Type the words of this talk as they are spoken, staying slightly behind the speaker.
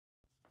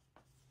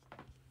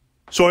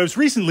So I was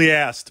recently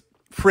asked,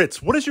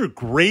 Fritz, what is your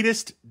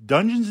greatest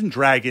Dungeons and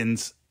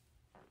Dragons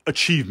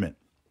achievement?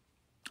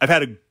 I've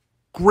had a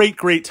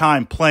great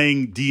time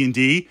playing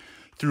D&D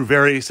through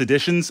various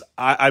editions.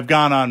 I've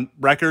gone on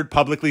record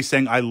publicly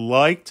saying I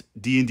liked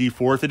D&D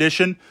 4th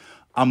edition.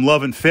 I'm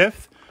loving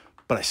 5th,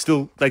 but I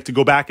still like to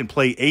go back and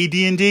play a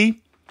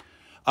D&D.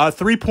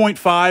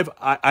 3.5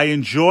 I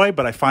enjoy,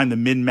 but I find the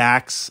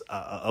min-max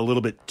a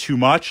little bit too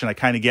much, and I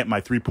kind of get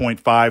my 3.5,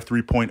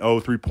 3.0,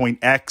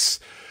 3.x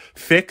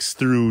fix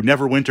through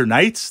Neverwinter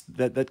Nights.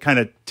 That kind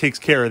of takes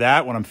care of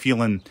that when I'm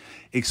feeling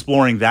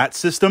exploring that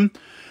system.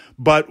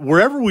 But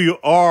wherever we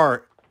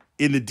are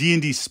in the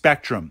D&D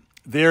spectrum,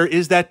 there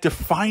is that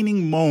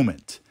defining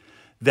moment,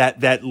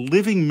 that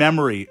living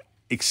memory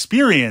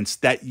experience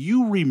that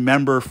you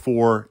remember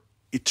for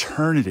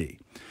eternity.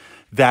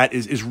 That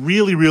is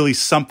really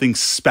something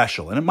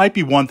special. And it might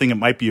be one thing, it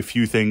might be a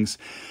few things.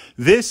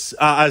 This,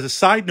 as a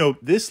side note,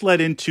 this led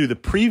into the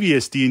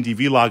previous D&D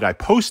vlog I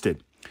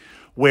posted,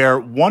 where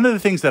one of the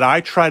things that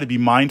I try to be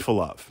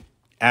mindful of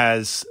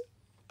as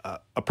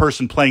a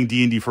person playing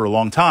D&D for a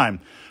long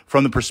time,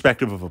 from the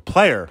perspective of a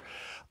player,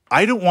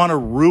 I don't want to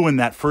ruin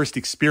that first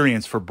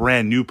experience for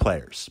brand new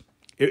players.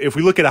 If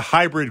we look at a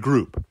hybrid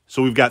group,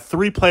 so we've got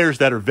 3 players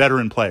that are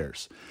veteran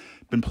players,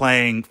 been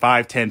playing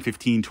 5, 10,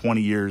 15,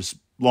 20 years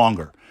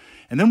longer.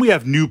 And then we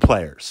have new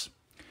players.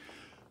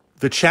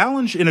 The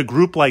challenge in a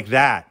group like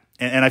that,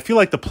 and I feel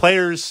like the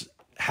players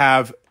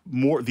have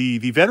more,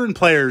 the veteran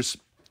players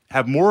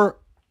have more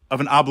of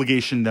an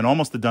obligation than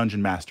almost the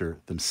dungeon master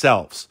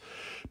themselves.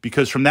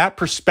 Because from that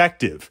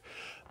perspective,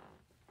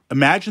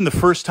 imagine the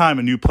first time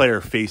a new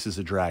player faces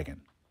a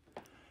dragon.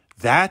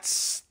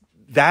 That's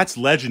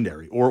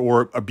legendary,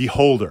 or a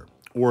beholder,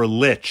 or a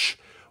lich,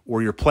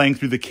 or you're playing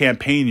through the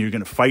campaign and you're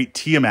going to fight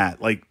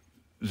Tiamat. Like,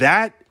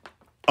 that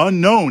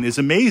unknown is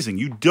amazing.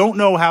 You don't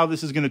know how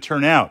this is going to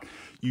turn out.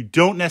 You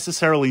don't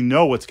necessarily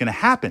know what's going to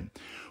happen.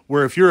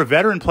 Where if you're a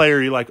veteran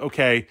player, you're like,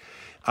 okay,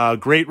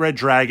 Great Red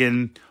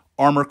Dragon,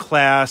 armor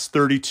class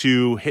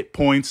 32, hit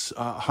points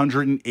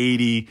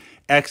 180,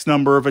 X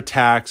number of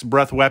attacks,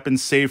 breath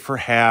weapons save for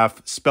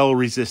half, spell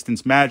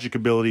resistance, magic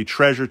ability,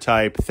 treasure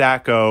type,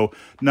 thaco,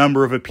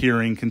 number of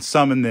appearing, can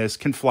summon this,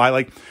 can fly.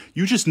 Like,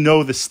 you just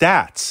know the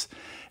stats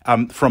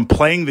from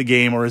playing the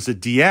game, or as a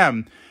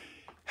DM.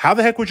 How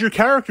the heck would your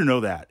character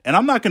know that? And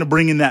I'm not going to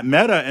bring in that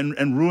meta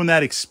and ruin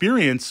that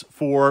experience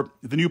for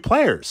the new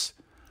players.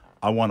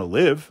 I want to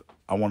live.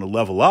 I want to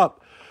level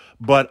up.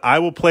 But I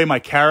will play my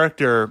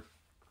character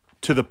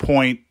to the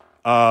point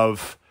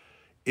of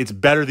it's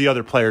better the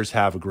other players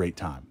have a great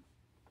time.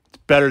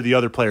 It's better the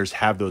other players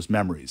have those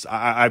memories.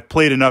 I've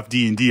played enough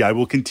D&D. I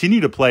will continue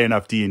to play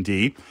enough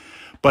D&D.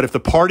 But if the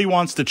party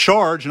wants to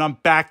charge and I'm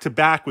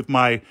back-to-back with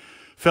my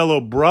fellow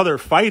brother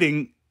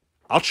fighting,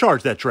 I'll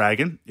charge that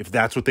dragon if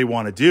that's what they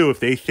want to do. If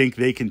they think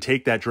they can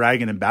take that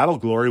dragon in battle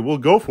glory, we'll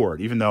go for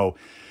it. Even though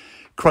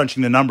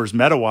crunching the numbers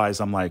meta-wise,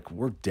 I'm like,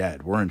 we're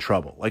dead. We're in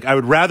trouble. Like, I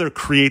would rather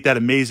create that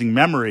amazing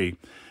memory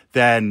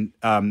than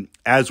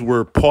as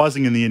we're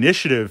pausing in the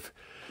initiative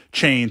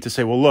chain to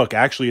say, well, look,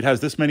 actually it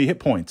has this many hit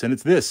points and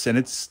it's this and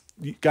it's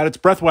got its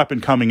breath weapon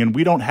coming and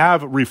we don't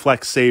have a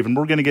reflex save and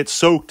we're going to get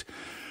soaked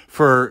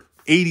for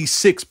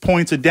 86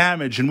 points of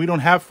damage and we don't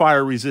have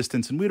fire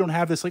resistance and we don't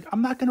have this. Like,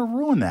 I'm not going to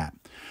ruin that.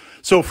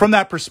 So from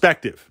that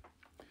perspective,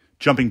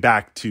 jumping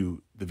back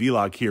to the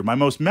vlog here, my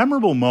most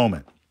memorable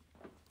moment,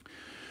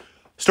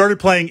 started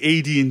playing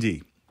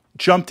AD&D,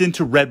 jumped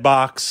into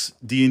Redbox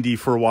D&D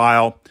for a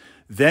while,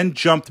 then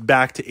jumped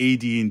back to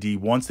AD&D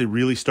once they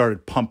really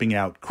started pumping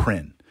out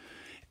Kryn.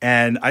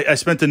 And I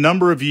spent a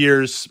number of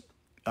years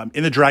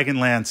in the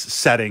Dragonlance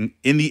setting,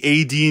 in the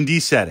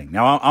AD&D setting.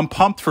 Now, I'm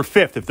pumped for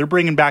 5th. If they're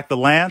bringing back the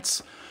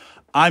Lance,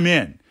 I'm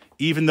in.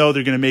 Even though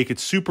they're going to make it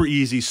super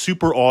easy,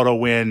 super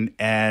auto-win,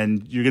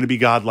 and you're going to be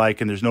godlike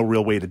and there's no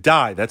real way to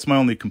die. That's my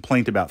only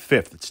complaint about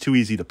 5th. It's too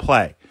easy to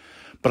play.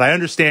 But I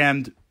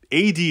understand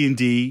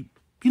AD&D,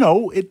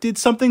 it did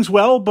some things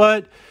well,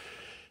 but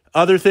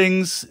other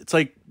things, it's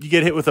like you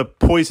get hit with a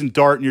poison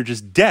dart and you're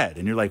just dead.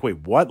 And you're like,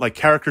 wait, what? Like,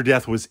 character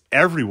death was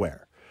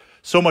everywhere.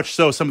 So much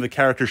so, some of the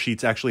character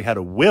sheets actually had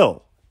a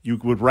will. You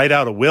would write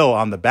out a will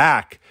on the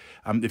back.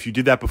 If you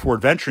did that before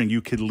adventuring,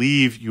 you could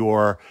leave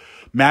your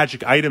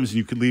magic items and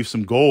you could leave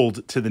some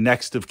gold to the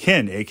next of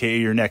kin, aka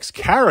your next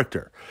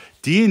character.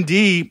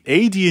 D&D,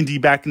 AD&D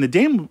back in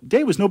the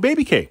day was no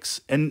baby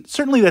cakes. And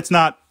certainly that's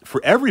not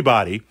for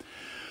everybody.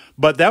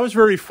 But that was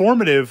very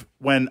formative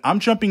when I'm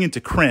jumping into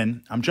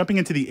Kryn. I'm jumping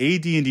into the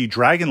AD&D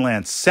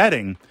Dragonlance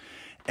setting.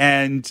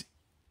 And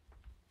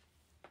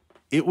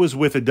it was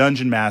with a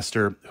dungeon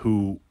master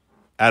who,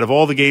 out of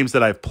all the games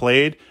that I've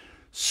played,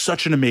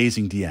 such an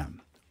amazing DM.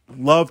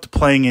 Loved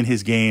playing in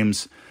his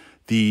games.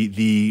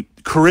 The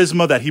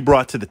charisma that he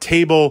brought to the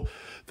table,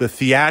 the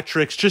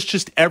theatrics,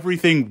 just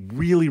everything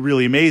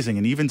really amazing.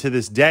 And even to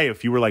this day,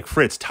 if you were like,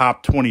 Fritz,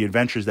 top 20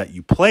 adventures that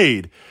you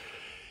played,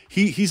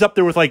 he's up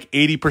there with like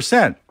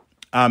 80%.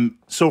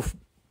 So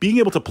being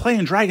able to play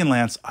in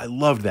Dragonlance, I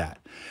loved that.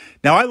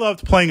 Now, I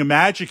loved playing a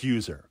magic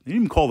user. I didn't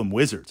even call them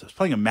wizards. I was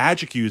playing a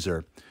magic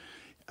user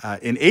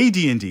in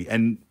AD&D.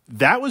 And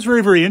that was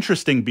very, very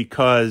interesting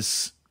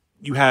because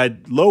you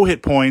had low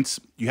hit points,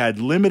 you had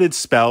limited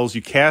spells,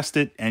 you cast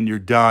it and you're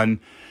done.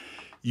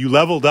 You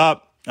leveled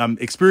up.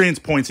 Experience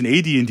points in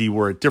AD&D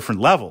were at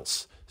different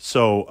levels.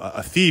 So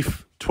a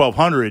thief,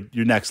 1,200,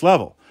 your next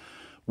level.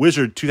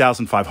 Wizard,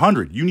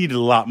 2,500. You needed a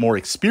lot more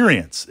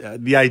experience.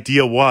 The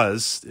idea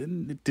was,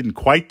 and it didn't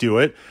quite do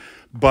it,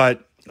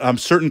 but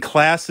certain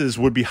classes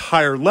would be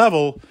higher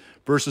level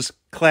versus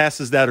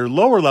classes that are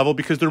lower level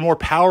because they're more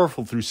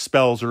powerful through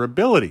spells or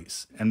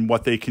abilities and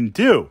what they can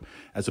do,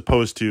 as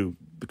opposed to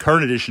the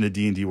current edition of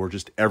D&D where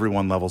just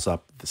everyone levels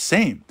up the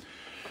same.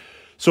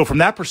 So from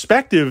that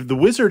perspective,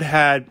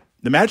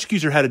 the magic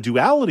user had a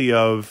duality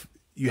of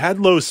you had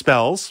low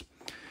spells,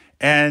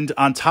 and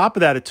on top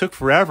of that, it took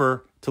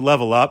forever to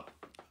level up.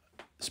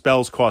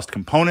 Spells cost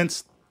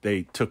components.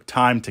 They took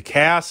time to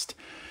cast,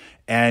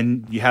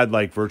 and you had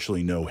like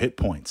virtually no hit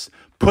points.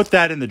 Put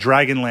that in the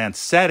Dragonlance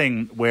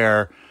setting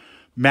where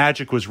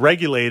magic was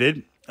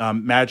regulated.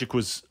 Magic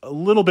was a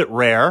little bit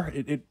rare.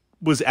 It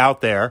was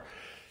out there,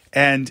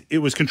 and it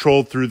was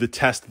controlled through the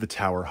test of the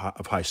Tower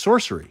of High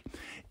Sorcery.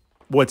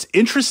 What's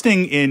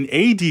interesting in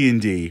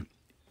AD&D,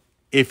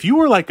 if you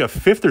were like a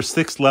 5th or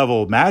 6th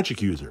level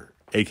magic user,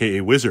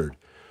 aka wizard,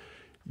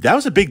 that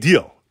was a big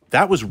deal.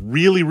 That was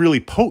really,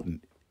 really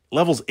potent.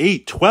 Levels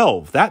 8,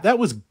 12, that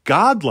was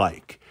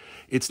godlike.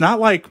 It's not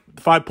like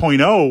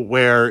 5.0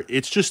 where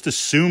it's just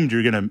assumed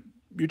you're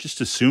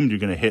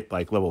gonna hit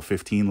like level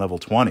 15, level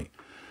 20.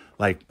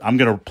 Like, I'm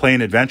gonna play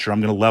an adventure, I'm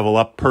gonna level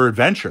up per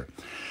adventure.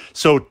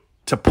 So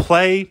to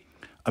play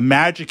a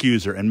magic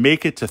user and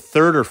make it to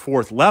 3rd or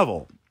 4th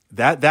level,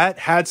 that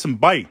had some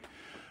bite.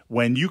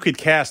 When you could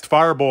cast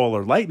Fireball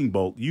or Lightning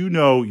Bolt, you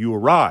know you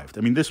arrived.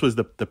 I mean, this was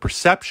the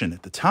perception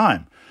at the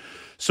time.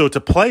 So to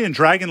play in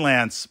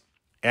Dragonlance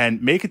and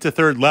make it to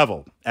 3rd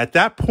level, at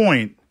that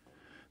point,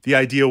 the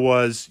idea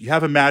was you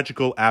have a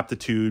magical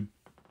aptitude,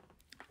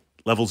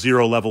 level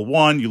 0, level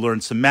 1, you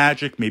learn some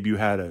magic, maybe you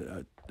had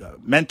a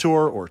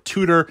mentor or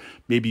tutor,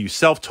 maybe you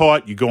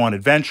self-taught, you go on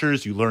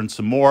adventures, you learn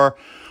some more.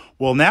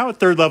 Well, now at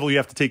 3rd level, you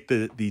have to take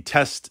the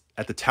test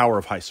at the Tower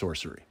of High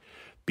Sorcery.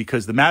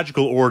 Because the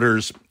magical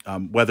orders,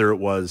 whether it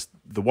was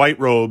the white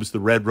robes, the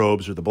red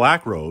robes, or the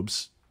black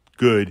robes,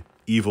 good,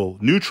 evil,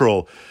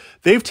 neutral,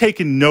 they've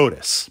taken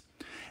notice.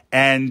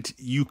 And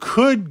you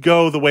could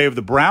go the way of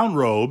the brown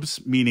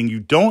robes, meaning you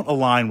don't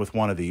align with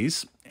one of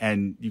these,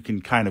 and you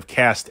can kind of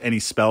cast any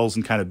spells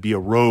and kind of be a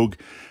rogue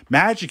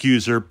magic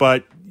user,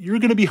 but you're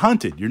going to be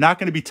hunted. You're not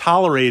going to be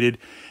tolerated,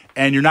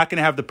 and you're not going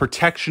to have the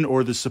protection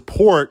or the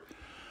support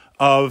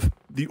of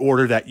the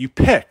order that you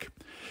pick.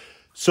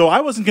 So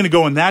I wasn't going to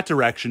go in that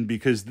direction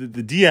because the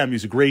DM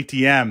is a great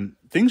DM.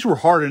 Things were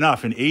hard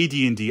enough in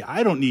AD&D.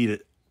 I don't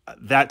need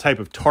that type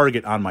of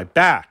target on my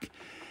back.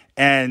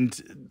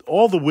 And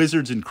all the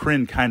wizards in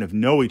Kryn kind of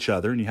know each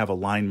other, and you have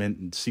alignment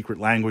and secret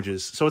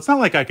languages. So it's not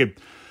like I could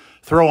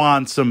throw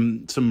on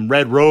some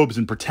red robes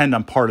and pretend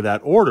I'm part of that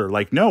order.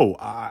 Like, no,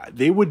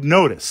 they would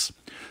notice.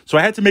 So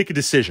I had to make a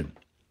decision.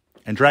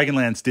 And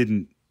Dragonlance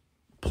didn't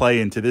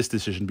play into this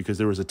decision because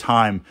there was a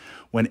time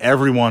when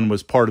everyone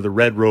was part of the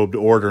red robed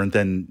order, and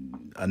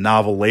then a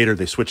novel later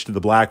they switched to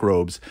the black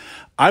robes.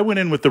 I went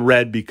in with the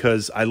red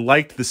because I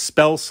liked the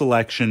spell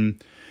selection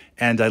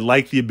and I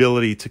liked the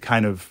ability to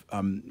kind of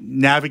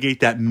navigate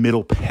that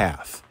middle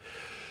path.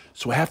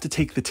 So I have to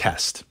take the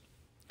test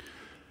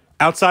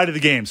outside of the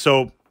game.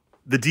 So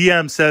the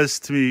DM says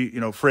to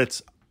me,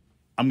 Fritz,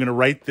 I'm going to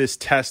write this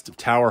test of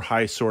Tower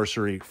High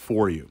Sorcery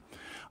for you.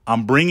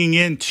 I'm bringing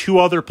in 2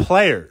 other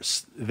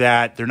players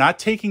that they're not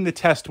taking the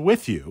test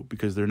with you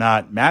because they're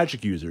not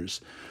magic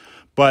users,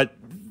 but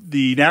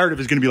the narrative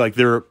is going to be like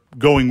they're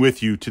going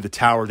with you to the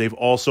tower. They've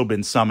also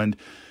been summoned.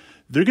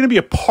 They're going to be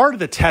a part of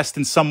the test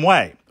in some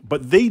way,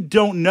 but they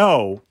don't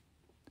know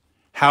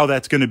how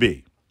that's going to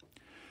be.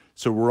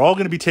 So we're all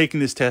going to be taking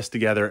this test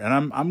together,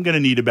 and I'm going to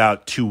need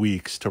about 2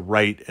 weeks to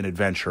write an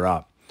adventure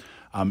up.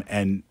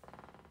 And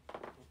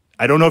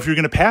I don't know if you're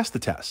going to pass the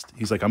test.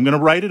 He's like, I'm going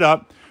to write it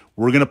up.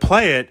 We're going to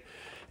play it,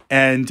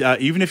 and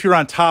even if you're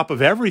on top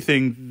of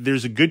everything,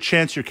 there's a good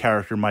chance your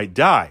character might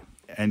die.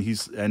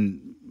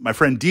 And my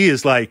friend D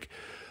is like,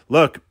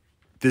 look,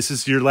 this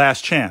is your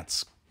last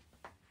chance.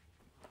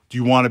 Do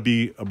you want to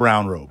be a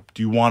brown robe?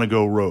 Do you want to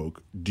go rogue?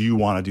 Do you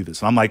want to do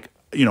this? And I'm like,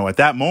 at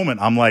that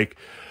moment, I'm like,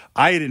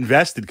 I had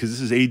invested, because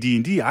this is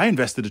AD&D, I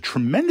invested a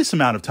tremendous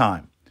amount of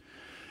time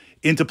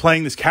into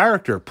playing this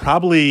character,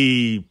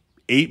 probably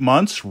 8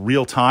 months,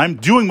 real time,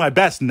 doing my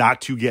best not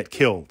to get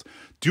killed.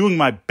 Doing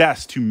my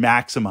best to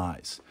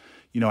maximize.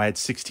 I had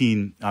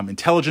 16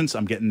 intelligence.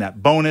 I'm getting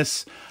that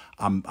bonus.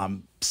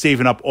 I'm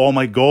saving up all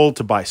my gold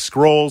to buy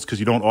scrolls because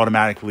you don't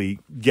automatically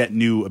get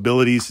new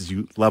abilities as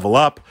you level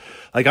up.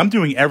 Like, I'm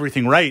doing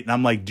everything right. And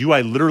I'm like, do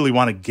I literally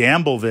want to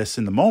gamble this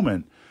in the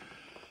moment?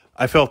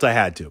 I felt I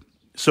had to.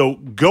 So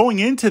going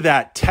into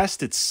that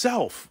test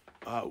itself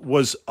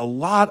was a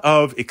lot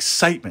of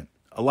excitement,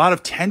 a lot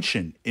of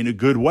tension in a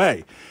good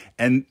way.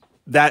 And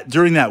that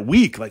during that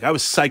week, like, I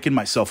was psyching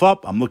myself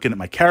up. I'm looking at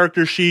my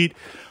character sheet.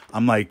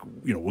 I'm like,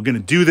 we're going to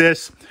do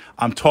this.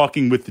 I'm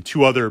talking with the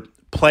two other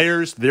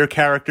players, their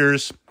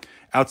characters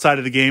outside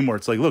of the game, where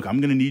it's like, look, I'm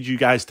going to need you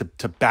guys to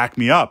back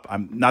me up.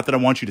 Not that I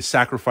want you to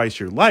sacrifice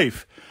your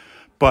life,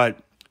 but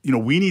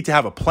we need to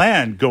have a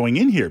plan going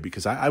in here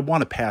because I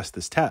want to pass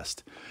this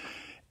test.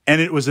 And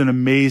it was an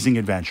amazing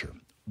adventure,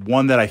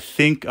 one that I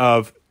think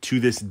of to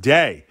this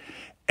day.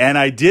 And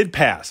I did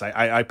pass.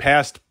 I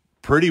passed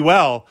pretty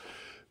well,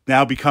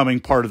 now becoming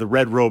part of the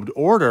Red Robed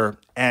Order.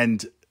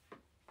 And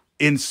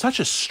in such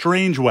a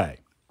strange way,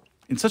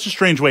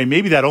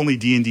 maybe that only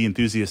D&D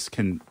enthusiasts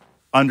can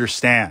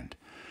understand,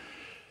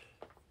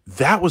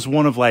 that was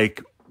one of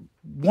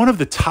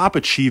the top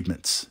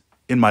achievements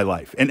in my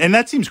life. And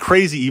that seems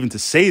crazy even to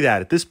say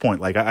that at this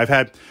point. Like, I've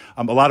had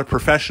a lot of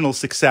professional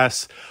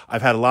success.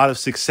 I've had a lot of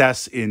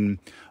success in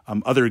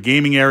other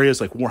gaming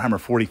areas like Warhammer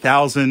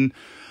 40,000.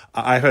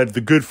 I've had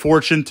the good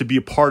fortune to be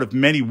a part of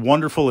many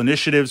wonderful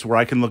initiatives where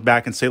I can look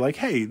back and say, like,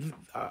 hey,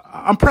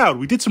 I'm proud.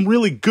 We did some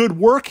really good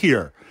work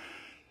here.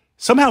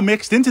 Somehow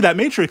mixed into that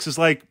matrix is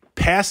like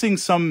passing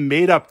some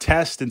made-up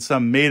test in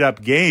some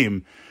made-up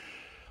game.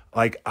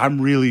 Like,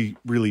 I'm really,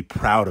 really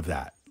proud of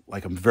that.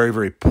 Like, I'm very,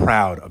 very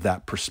proud of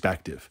that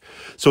perspective.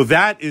 So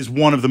that is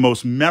one of the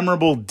most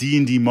memorable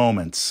D&D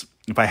moments.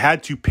 If I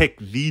had to pick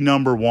the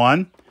number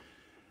one,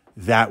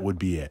 that would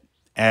be it.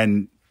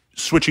 And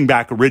switching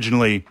back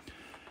originally,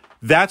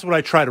 that's what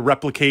I try to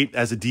replicate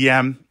as a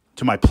DM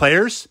to my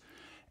players.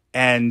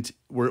 And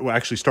we're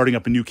actually starting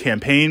up a new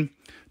campaign,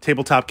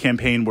 tabletop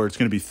campaign, where it's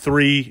going to be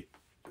 3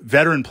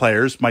 veteran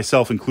players,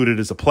 myself included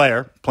as a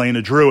player, playing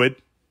a druid.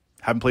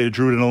 Haven't played a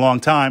druid in a long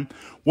time.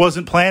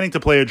 Wasn't planning to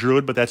play a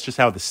druid, but that's just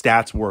how the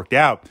stats worked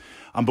out.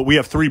 But we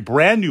have 3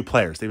 brand new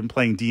players. They've been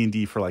playing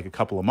D&D for like a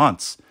couple of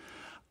months.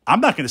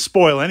 I'm not going to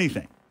spoil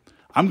anything.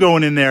 I'm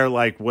going in there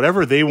like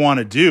whatever they want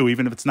to do,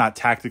 even if it's not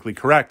tactically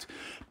correct.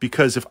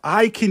 Because if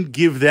I can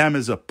give them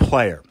as a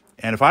player,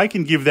 and if I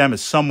can give them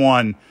as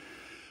someone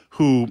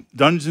who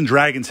Dungeons &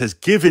 Dragons has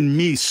given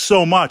me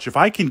so much, if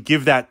I can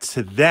give that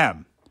to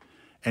them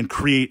and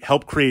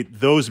help create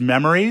those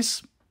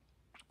memories,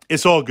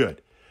 it's all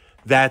good.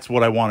 That's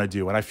what I want to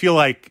do. And I feel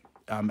like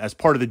as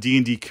part of the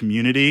D&D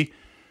community,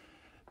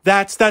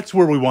 that's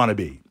where we want to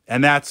be.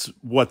 And that's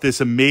what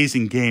this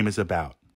amazing game is about.